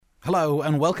Hello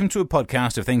and welcome to a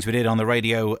podcast of things we did on the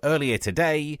radio earlier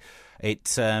today.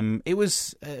 It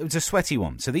was a sweaty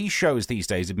one. So these shows these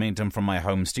days have been done from my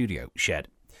home studio shed.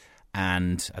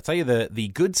 And I tell you, the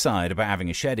good side about having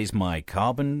a shed is my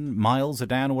carbon miles are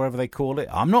down, or whatever they call it.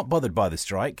 I'm not bothered by the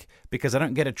strike because I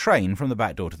don't get a train from the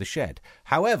back door to the shed.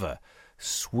 However,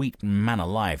 sweet man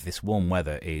alive, this warm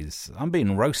weather I'm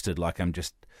being roasted like I'm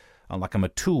a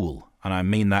tool. And I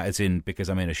mean that as in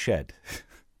because I'm in a shed.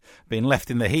 Being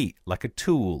left in the heat like a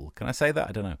tool. Can I say that?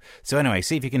 I don't know. So anyway,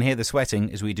 see if you can hear the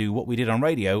sweating as we do what we did on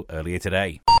radio earlier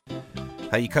today.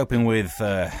 How are you coping with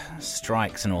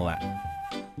strikes and all that?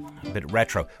 A bit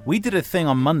retro. We did a thing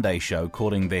on Monday's show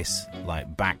calling this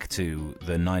like back to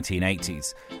the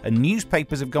 1980s. And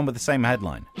newspapers have gone with the same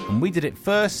headline. And we did it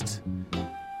first.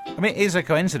 I mean, it is a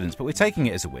coincidence, but we're taking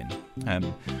it as a win.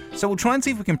 So we'll try and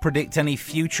see if we can predict any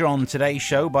future on today's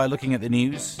show by looking at the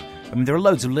news. I mean, there are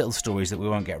loads of little stories that we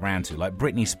won't get round to, like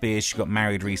Britney Spears, she got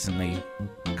married recently.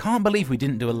 Can't believe we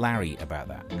didn't do a Larry about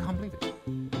that. Can't believe it.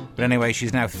 But anyway,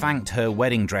 she's now thanked her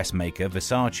wedding dressmaker,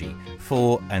 Versace,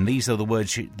 for, and these are the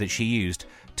words that she used,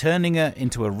 turning her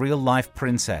into a real-life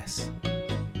princess.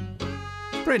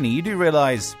 Britney, you do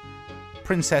realise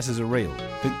princesses are real.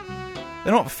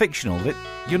 They're not fictional.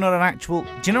 You're not an actual...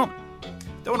 Do you not...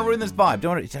 Don't want to ruin this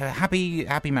vibe.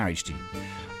 Happy marriage to you.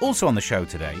 Also on the show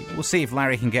today, we'll see if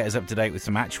Larry can get us up to date with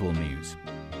some actual news.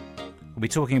 We'll be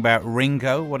talking about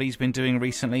Ringo, what he's been doing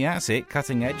recently. That's it,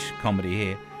 cutting edge comedy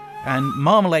here. And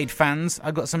Marmalade fans,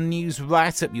 I've got some news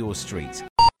right up your street.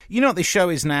 You know what this show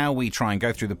is now? We try and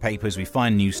go through the papers, we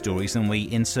find news stories, and we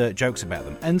insert jokes about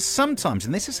them. And sometimes,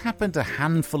 and this has happened a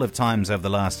handful of times over the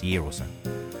last year or so,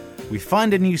 we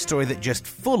find a news story that just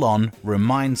full-on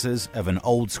reminds us of an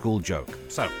old-school joke.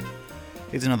 So,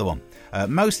 here's another one.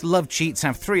 Most love cheats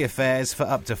have 3 affairs for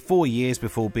up to 4 years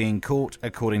before being caught,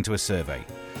 according to a survey.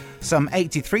 Some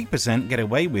 83% get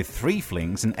away with 3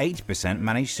 flings and 80%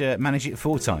 manage it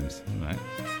 4 times. Right.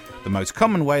 The most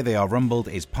common way they are rumbled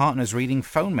is partners reading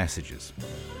phone messages.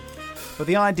 But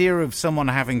the idea of someone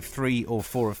having 3 or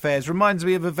 4 affairs reminds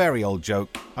me of a very old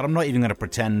joke, and I'm not even going to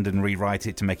pretend and rewrite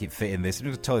it to make it fit in this. I'm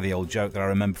going to tell you the old joke that I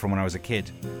remember from when I was a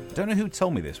kid. I don't know who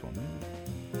told me this one.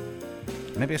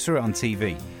 Maybe I saw it on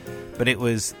TV. But it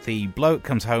was the bloke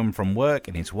comes home from work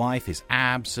and his wife is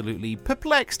absolutely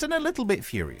perplexed and a little bit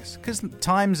furious because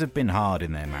times have been hard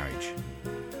in their marriage.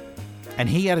 And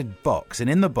he had a box, and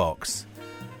in the box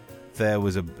there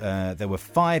were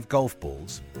 5 golf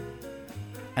balls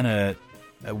and a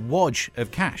wad of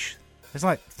cash. There's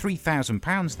like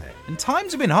 £3,000 there. And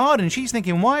times have been hard, and she's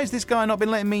thinking, why has this guy not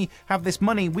been letting me have this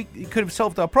money? We could have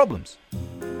solved our problems.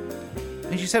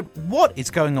 And she said, what is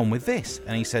going on with this?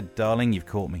 And he said, darling, you've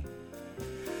caught me.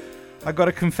 I've got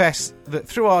to confess that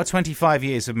through our 25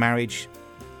 years of marriage,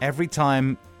 every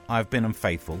time I've been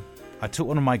unfaithful, I took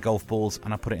one of my golf balls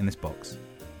and I put it in this box.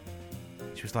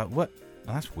 She was like, what?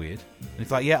 Oh, that's weird. And he's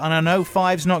like, yeah, and I know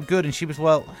 5's not good. And she was,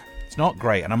 well, it's not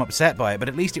great and I'm upset by it, but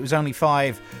at least it was only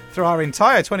 5 through our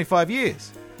entire 25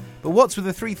 years. But what's with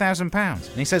the £3,000?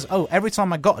 And he says, oh, every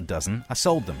time I got a dozen, I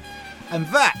sold them. And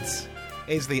that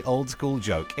is the old school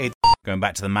joke. It's going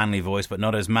back to the manly voice, but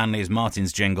not as manly as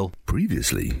Martin's jingle.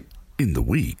 Previously in the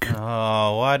week.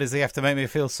 Oh, why does he have to make me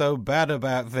feel so bad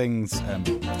about things?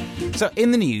 So, in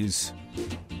the news,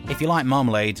 if you like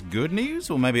marmalade, good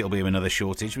news, or maybe it'll be another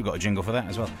shortage. We've got a jingle for that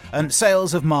as well.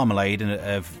 Sales of marmalade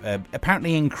have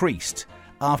apparently increased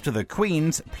after the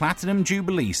Queen's Platinum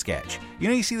Jubilee sketch.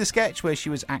 You see the sketch where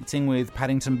she was acting with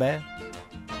Paddington Bear?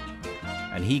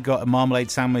 And he got a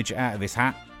marmalade sandwich out of his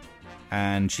hat,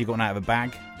 and she got one out of a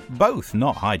bag. Both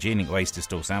not hygienic ways to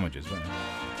store sandwiches, were they?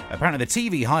 Apparently the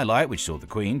TV highlight, which saw the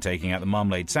Queen taking out the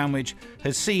marmalade sandwich,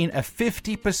 has seen a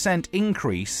 50%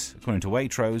 increase, according to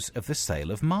Waitrose, of the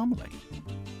sale of marmalade.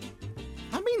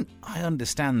 I mean, I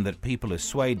understand that people are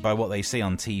swayed by what they see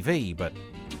on TV, but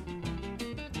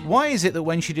why is it that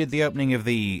when she did the opening of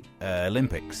the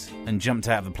Olympics and jumped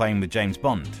out of the plane with James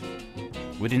Bond,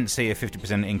 we didn't see a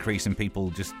 50% increase in people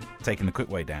just taking the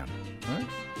quick way down? Right?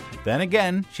 Then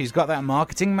again, she's got that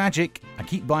marketing magic. I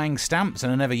keep buying stamps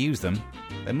and I never use them.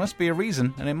 There must be a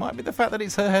reason, and it might be the fact that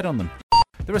it's her head on them.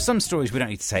 There are some stories we don't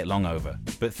need to take long over,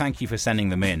 but thank you for sending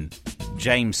them in.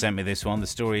 James sent me this one, the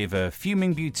story of a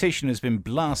fuming beautician who's been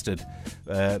blasted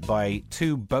by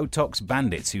 2 Botox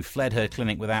bandits who fled her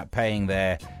clinic without paying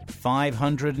their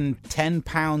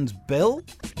 £510 bill.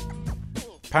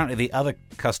 Apparently the other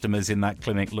customers in that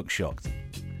clinic looked shocked.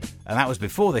 And that was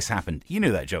before this happened. You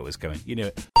knew that joke was coming. You knew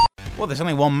it. Well, there's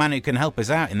only one man who can help us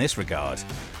out in this regard.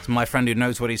 It's my friend who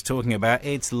knows what he's talking about.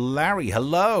 It's Larry.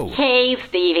 Hello. Hey,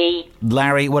 Stevie.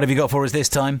 Larry, what have you got for us this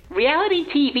time? Reality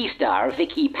TV star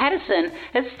Vicky Patterson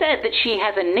has said that she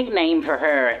has a nickname for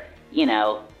her,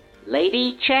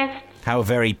 lady chest. How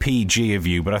very PG of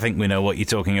you, but I think we know what you're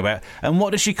talking about. And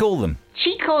what does she call them?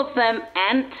 She calls them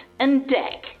Ant and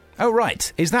Dec. Oh,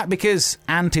 right. Is that because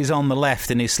Ant is on the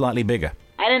left and is slightly bigger?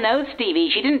 I don't know,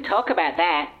 Stevie. She didn't talk about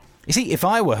that. You see, if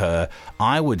I were her,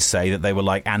 I would say that they were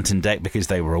like Ant and Dec because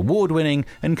they were award-winning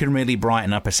and can really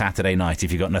brighten up a Saturday night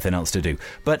if you've got nothing else to do.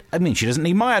 But, I mean, she doesn't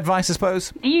need my advice, I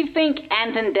suppose. Do you think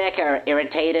Ant and Dec are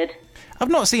irritated? I've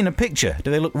not seen a picture.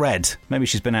 Do they look red? Maybe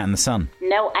she's been out in the sun.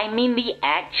 No, I mean the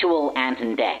actual Ant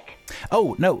and Dec.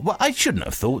 Oh, no, well, I shouldn't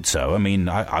have thought so. I mean,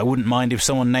 I wouldn't mind if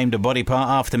someone named a body part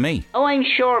after me. Oh, I'm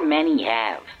sure many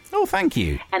have. Oh, thank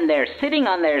you. And they're sitting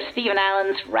on their Stephen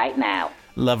Allens right now.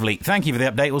 Lovely. Thank you for the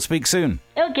update. We'll speak soon.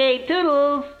 Okay,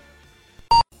 toodles.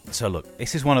 So look,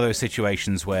 this is one of those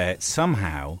situations where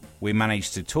somehow we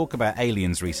managed to talk about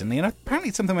aliens recently, and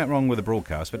apparently something went wrong with the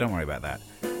broadcast, but don't worry about that.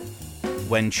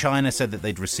 When China said that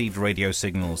they'd received radio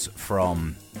signals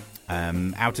from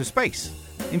outer space.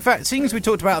 In fact, seeing as we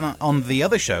talked about them on the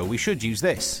other show, we should use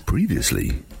this.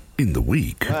 Previously in the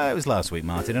week. It was last week,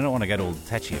 Martin. I don't want to get all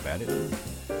tetchy about it.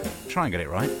 Try and get it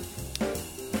right.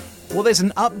 Well, there's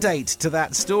an update to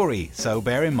that story. So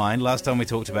bear in mind, last time we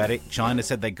talked about it, China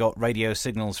said they got radio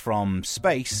signals from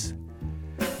space.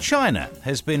 China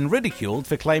has been ridiculed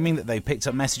for claiming that they picked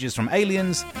up messages from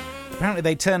aliens. Apparently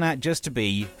they turn out just to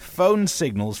be phone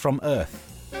signals from Earth.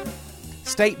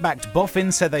 State-backed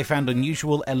boffins said they found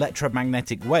unusual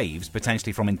electromagnetic waves,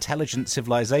 potentially from intelligent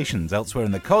civilizations elsewhere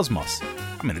in the cosmos.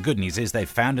 I mean, the good news is they've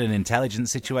found an intelligent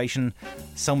situation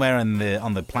somewhere on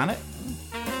the planet.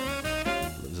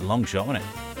 It was a long shot, wasn't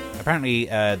it? Apparently,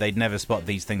 they'd never spot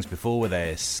these things before with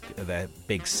their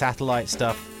big satellite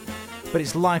stuff. But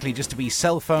it's likely just to be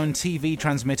cell phone, TV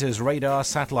transmitters, radar,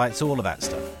 satellites, all of that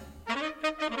stuff.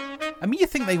 I mean, you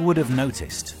think they would have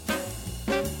noticed.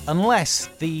 Unless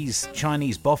these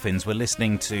Chinese boffins were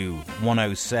listening to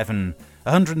 107.5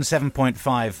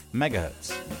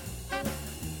 megahertz.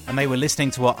 And they were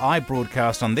listening to what I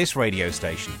broadcast on this radio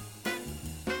station.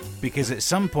 Because at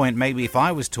some point, maybe if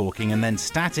I was talking and then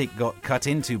static got cut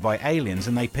into by aliens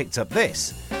and they picked up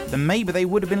this, then maybe they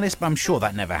would have been listening. I'm sure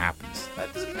that never happens.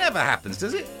 That never happens,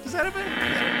 does it? Does that ever?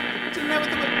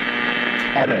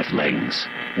 Earthlings,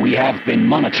 we have been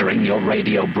monitoring your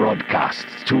radio broadcasts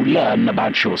to learn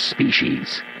about your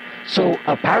species. So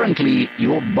apparently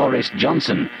your Boris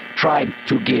Johnson tried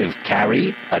to give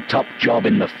Carrie a top job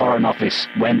in the Foreign Office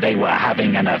when they were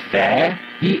having an affair.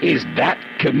 He is that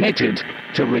committed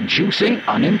to reducing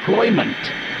unemployment.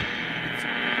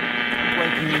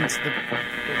 Breaking into the...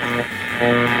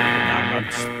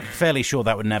 I'm fairly sure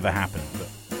that would never happen.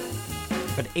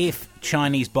 But if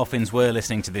Chinese boffins were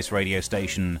listening to this radio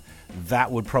station,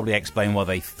 that would probably explain why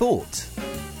they thought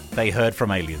they heard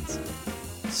from aliens.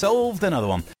 Solved another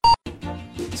one.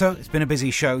 So, it's been a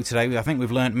busy show today. I think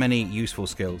we've learnt many useful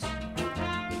skills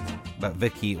about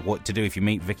Vicky, what to do if you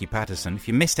meet Vicky Patterson. If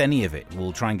you missed any of it,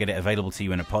 we'll try and get it available to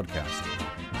you in a podcast.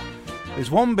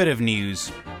 There's one bit of news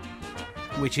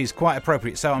which is quite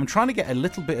appropriate. So, I'm trying to get a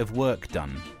little bit of work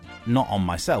done. Not on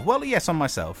myself. Well, yes, on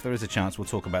myself. There is a chance we'll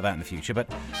talk about that in the future.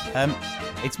 But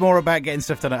it's more about getting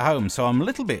stuff done at home. So I'm a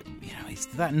little bit, it's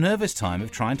that nervous time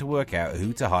of trying to work out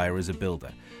who to hire as a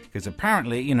builder. Because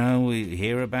apparently, we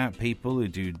hear about people who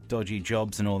do dodgy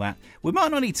jobs and all that. We might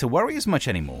not need to worry as much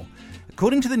anymore.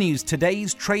 According to the news,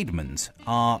 today's tradesmen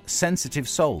are sensitive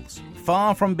souls.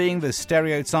 Far from being the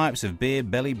stereotypes of beer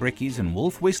belly brickies and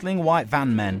wolf-whistling white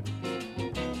van men.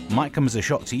 Might come as a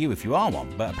shock to you if you are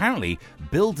one, but apparently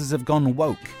builders have gone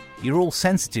woke. You're all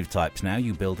sensitive types now,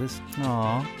 you builders.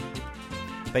 Aww.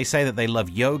 They say that they love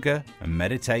yoga and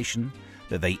meditation,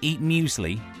 that they eat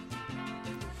muesli,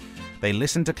 they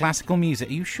listen to classical music.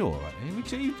 Are you sure?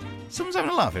 Someone's having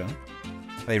a laugh here.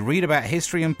 They read about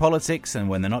history and politics, and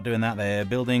when they're not doing that, they're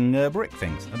building brick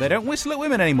things. And they don't whistle at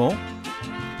women anymore.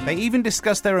 They even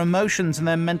discuss their emotions and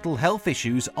their mental health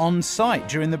issues on site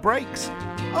during the breaks.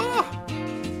 Oh!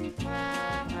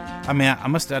 I mean, I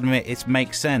must admit, it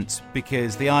makes sense,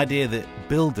 because the idea that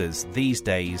builders these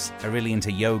days are really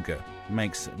into yoga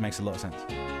makes a lot of sense.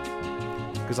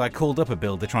 Because I called up a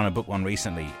builder trying to book one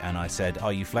recently, and I said,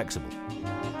 "Are you flexible?"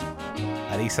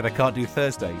 And he said, "I can't do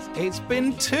Thursdays." It's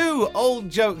been 2 old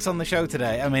jokes on the show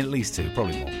today. I mean, at least 2,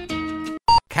 probably more.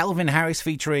 Calvin Harris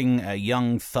featuring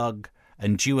Young Thug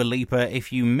and Dua Lipa.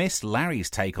 If you missed Larry's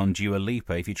take on Dua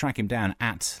Lipa, if you track him down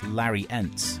at Larry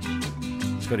Entz,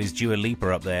 he's got his Dua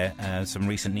Lipa up there, some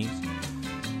recent news.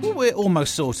 Well, we're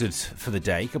almost sorted for the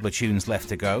day. A couple of tunes left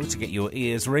to go to get your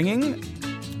ears ringing.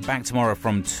 Back tomorrow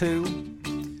from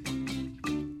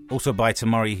 2. Also, by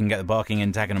tomorrow, you can get the Barking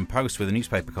and Dagenham Post with the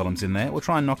newspaper columns in there. We'll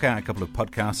try and knock out a couple of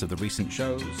podcasts of the recent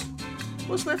shows.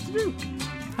 What's left to do?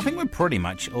 I think we're pretty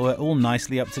much all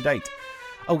nicely up to date.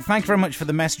 Oh, thank you very much for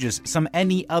the messages.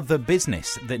 Any other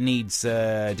business that needs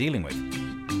dealing with.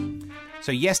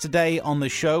 So yesterday on the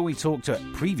show, we talked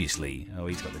previously... Oh,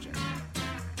 he's got the joke.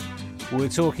 We were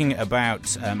talking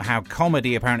about how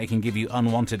comedy apparently can give you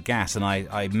unwanted gas, and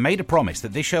I made a promise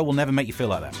that this show will never make you feel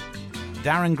like that.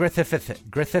 Darren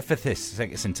Griffithis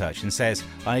gets in touch and says,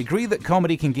 I agree that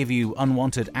comedy can give you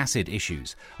unwanted acid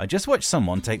issues. I just watched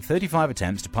someone take 35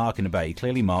 attempts to park in a bay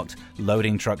clearly marked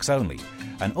loading trucks only,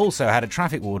 and also had a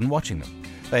traffic warden watching them.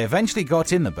 They eventually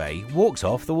got in the bay, walked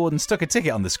off, the warden stuck a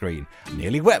ticket on the screen.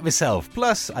 Nearly wet myself,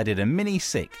 plus I did a mini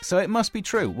sick, so it must be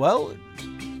true. Well...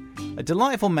 a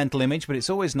delightful mental image, but it's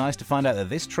always nice to find out that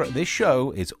this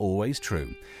show is always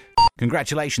true.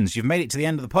 Congratulations, you've made it to the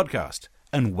end of the podcast.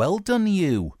 And well done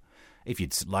you. If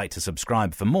you'd like to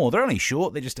subscribe for more, they're only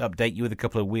short, they just update you with a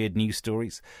couple of weird news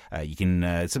stories. You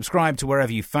can subscribe to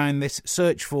wherever you found this.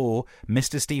 Search for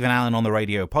Mr. Stephen Allen on the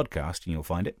Radio podcast and you'll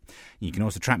find it. You can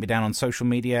also track me down on social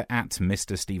media at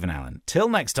Mr. Stephen Allen. Till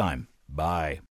next time, bye.